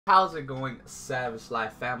How's it going, Savage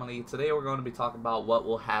Life family? Today we're going to be talking about what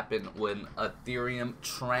will happen when Ethereum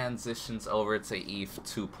transitions over to Eth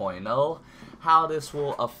 2.0, how this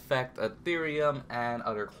will affect Ethereum and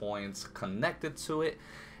other coins connected to it,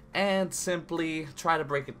 and simply try to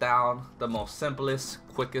break it down the most simplest,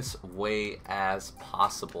 quickest way as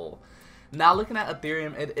possible. Now, looking at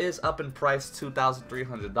Ethereum, it is up in price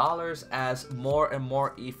 $2,300 as more and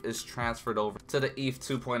more ETH is transferred over to the Eth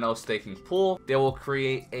 2.0 staking pool. They will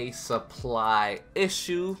create a supply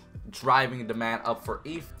issue, driving demand up for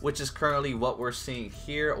ETH, which is currently what we're seeing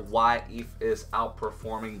here, why ETH is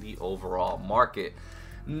outperforming the overall market.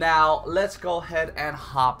 Now, let's go ahead and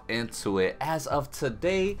hop into it. As of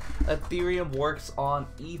today, Ethereum works on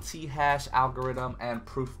ET hash algorithm and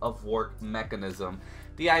proof of work mechanism.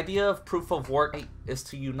 The idea of proof of work is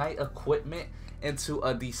to unite equipment into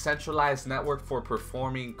a decentralized network for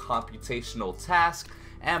performing computational tasks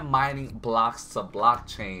and mining blocks to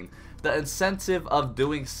blockchain. The incentive of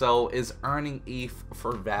doing so is earning ETH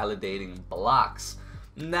for validating blocks.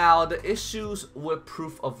 Now, the issues with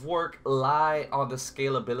proof of work lie on the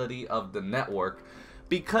scalability of the network.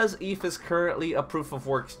 Because ETH is currently a proof of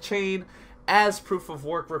work chain, as proof of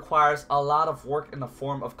work requires a lot of work in the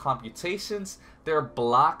form of computations, their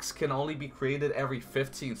blocks can only be created every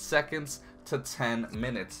 15 seconds to 10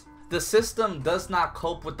 minutes. The system does not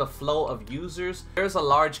cope with the flow of users. There's a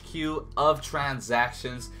large queue of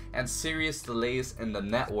transactions and serious delays in the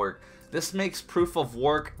network. This makes proof of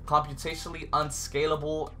work computationally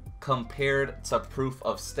unscalable compared to proof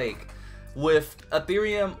of stake. With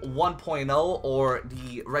Ethereum 1.0, or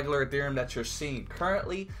the regular Ethereum that you're seeing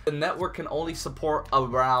currently, the network can only support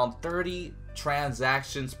around 30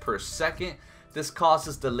 transactions per second. This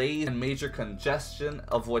causes delays and major congestion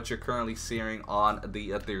of what you're currently seeing on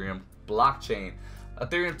the Ethereum blockchain.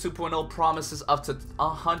 Ethereum 2.0 promises up to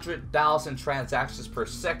 100,000 transactions per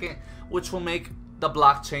second, which will make the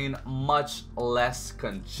blockchain much less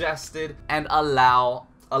congested and allow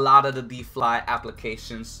a lot of the DeFi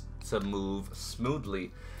applications to move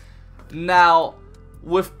smoothly. Now,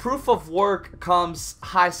 with proof of work comes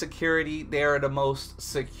high security. They are the most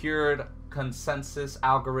secured consensus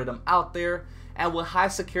algorithm out there, and with high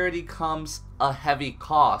security comes a heavy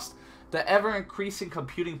cost. The ever-increasing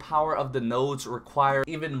computing power of the nodes require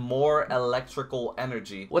even more electrical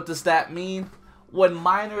energy. What does that mean? When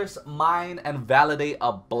miners mine and validate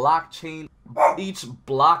a blockchain, each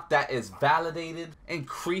block that is validated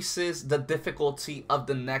increases the difficulty of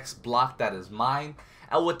the next block that is mined,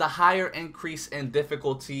 and with the higher increase in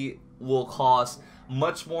difficulty will cause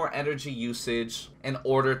much more energy usage in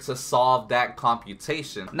order to solve that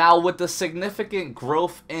computation. Now, with the significant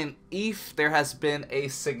growth in ETH, there has been a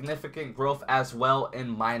significant growth as well in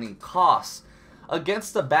mining costs.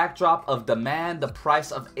 Against the backdrop of demand, the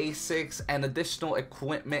price of ASICs and additional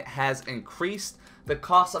equipment has increased. The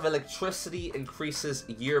cost of electricity increases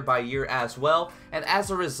year by year as well, and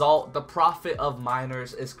as a result, the profit of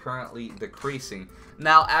miners is currently decreasing.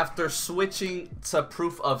 Now, after switching to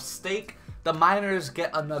proof of stake, the miners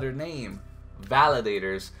get another name,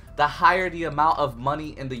 validators. The higher the amount of money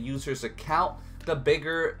in the user's account, the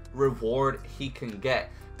bigger reward he can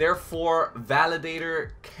get. Therefore,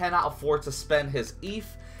 validator cannot afford to spend his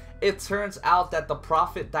ETH. It turns out that the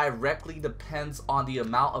profit directly depends on the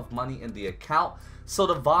amount of money in the account, so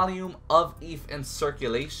the volume of ETH in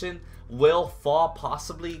circulation will fall,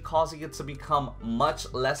 possibly causing it to become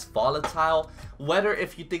much less volatile. Whether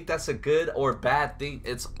if you think that's a good or bad thing,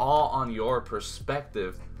 it's all on your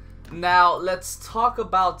perspective. Now, let's talk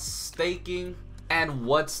about staking and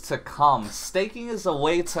what's to come. Staking is a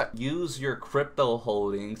way to use your crypto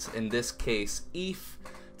holdings, in this case ETH,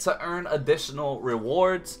 to earn additional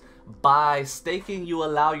rewards. By staking, you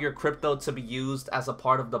allow your crypto to be used as a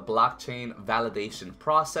part of the blockchain validation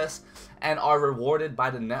process and are rewarded by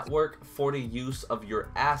the network for the use of your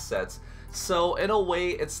assets. So in a way,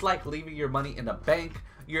 it's like leaving your money in a bank.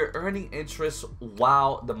 You're earning interest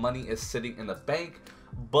while the money is sitting in the bank,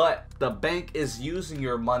 but the bank is using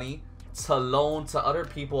your money to loan to other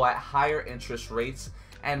people at higher interest rates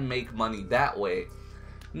and make money that way.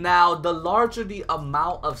 Now, the larger the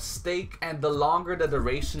amount of stake and the longer the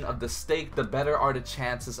duration of the stake, the better are the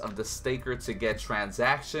chances of the staker to get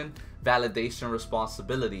transaction validation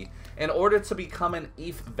responsibility. In order to become an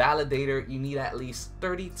ETH validator, you need at least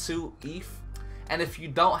 32 ETH. And if you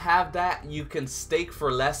don't have that, you can stake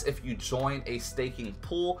for less if you join a staking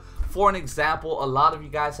pool. For an example, a lot of you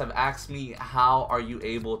guys have asked me, how are you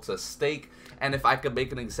able to stake? And if I could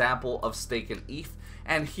make an example of staking ETH.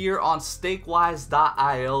 And here on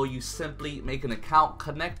stakewise.io, you simply make an account,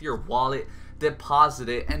 connect your wallet, deposit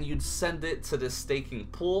it, and you'd send it to this staking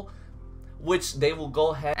pool. which they will go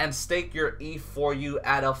ahead and stake your ETH for you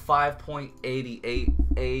at a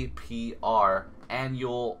 5.88 APR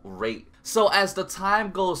annual rate. So as the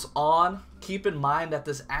time goes on, keep in mind that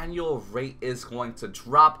this annual rate is going to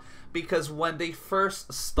drop, because when they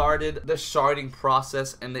first started the sharding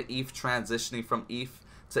process and the ETH transitioning from ETH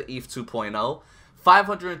to ETH 2.0,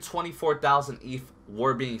 524,000 ETH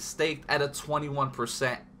were being staked at a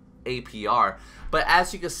 21% APR. But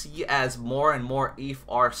as you can see, as more and more ETH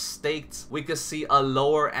are staked, we can see a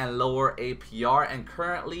lower and lower APR, and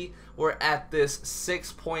currently we're at this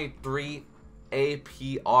 6.3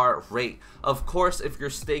 APR rate. Of course, if you're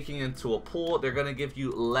staking into a pool, they're going to give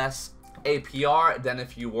you less APR than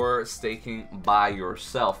if you were staking by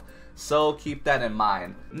yourself. So keep that in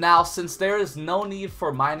mind. Now, since there is no need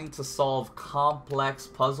for mining to solve complex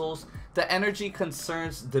puzzles, the energy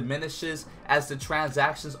concerns diminishes as the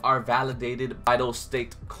transactions are validated by those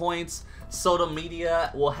staked coins. So the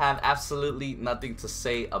media will have absolutely nothing to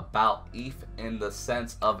say about ETH in the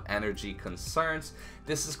sense of energy concerns.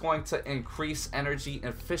 This is going to increase energy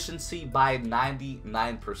efficiency by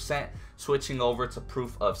 99%, switching over to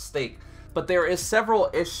proof of stake. But there is several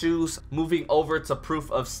issues moving over to proof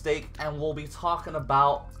of stake, and we'll be talking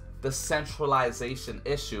about the centralization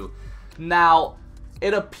issue. Now,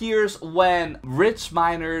 it appears when rich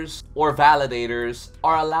miners or validators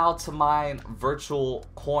are allowed to mine virtual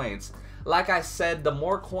coins, like I said, the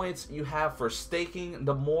more coins you have for staking,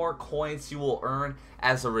 the more coins you will earn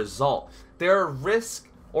as a result. There are risks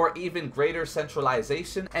or even greater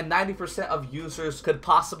centralization, and 90% of users could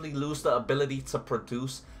possibly lose the ability to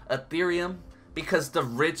produce Ethereum because the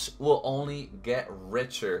rich will only get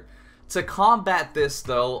richer. To combat this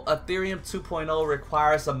though, Ethereum 2.0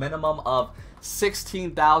 requires a minimum of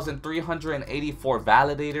 16,384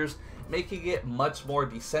 validators, making it much more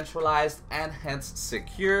decentralized and hence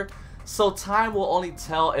secure. So time will only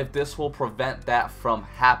tell if this will prevent that from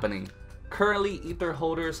happening. Currently, Ether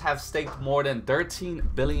holders have staked more than 13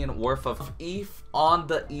 billion worth of ETH on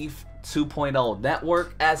the Eth 2.0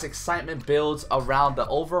 network as excitement builds around the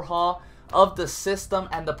overhaul of the system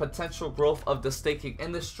and the potential growth of the staking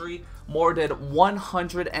industry. More than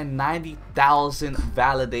 190,000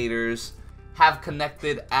 validators have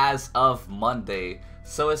connected as of Monday.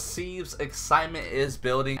 So it seems excitement is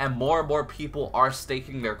building and more people are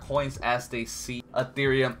staking their coins as they see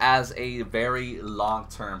Ethereum as a very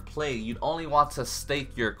long-term play. You'd only want to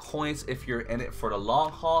stake your coins if you're in it for the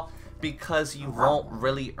long haul, because you won't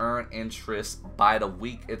really earn interest by the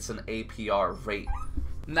week. It's an APR rate.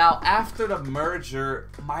 Now, after the merger,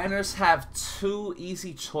 miners have two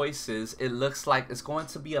easy choices. It looks like it's going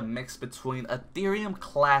to be a mix between Ethereum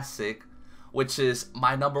Classic, which is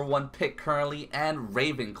my #1 pick currently, and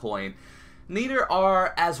Raven Coin. Neither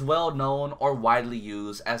are as well known or widely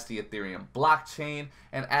used as the Ethereum blockchain,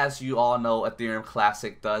 and as you all know, Ethereum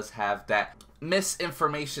Classic does have that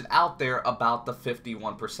misinformation out there about the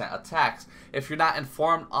 51% attacks. If you're not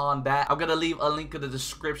informed on that, I'm gonna leave a link in the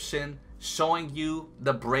description showing you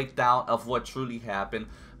the breakdown of what truly happened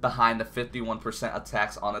behind the 51%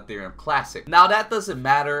 attacks on Ethereum Classic. Now, that doesn't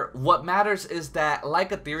matter. What matters is that,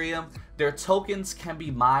 like Ethereum, their tokens can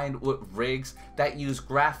be mined with rigs that use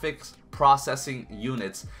graphics processing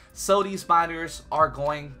units. So these miners are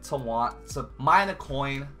going to want to mine a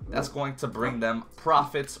coin that's going to bring them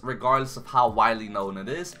profits regardless of how widely known it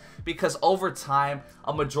is, because over time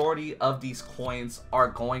a majority of these coins are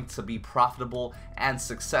going to be profitable and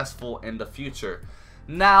successful in the future.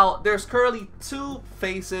 Now, there's currently 2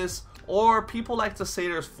 phases, or people like to say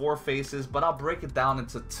there's 4 phases, but I'll break it down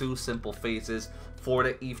into 2 simple phases for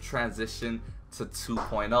the ETH transition to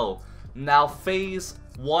 2.0. Now, phase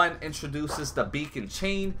 1 introduces the beacon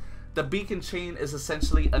chain. The beacon chain is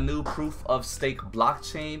essentially a new proof of stake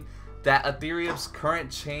blockchain that Ethereum's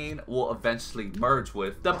current chain will eventually merge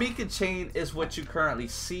with. The beacon chain is what you currently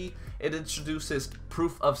see. It introduces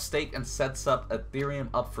proof of stake and sets up Ethereum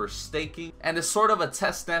up for staking, and is sort of a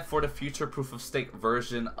test net for the future proof of stake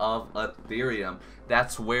version of Ethereum.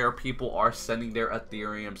 That's where people are sending their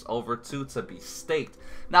Ethereums over to be staked.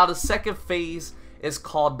 Now, the second phase is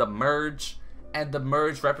called the merge, and the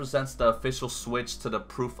merge represents the official switch to the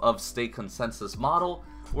proof of stake consensus model,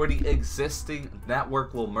 where the existing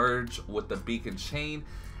network will merge with the beacon chain,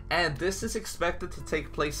 and this is expected to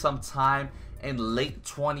take place sometime in late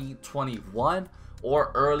 2021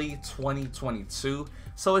 or early 2022.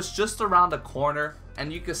 So it's just around the corner,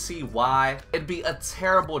 and you can see why it'd be a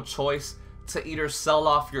terrible choice to either sell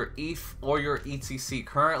off your ETH or your ETC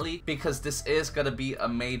currently, because this is going to be a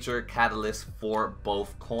major catalyst for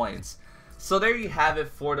both coins. So there you have it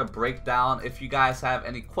for the breakdown. If you guys have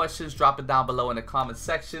any questions, drop it down below in the comment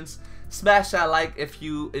sections. Smash that like if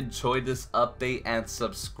you enjoyed this update and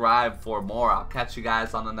subscribe for more. I'll catch you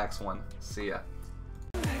guys on the next one. See ya.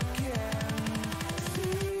 See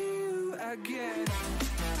you again.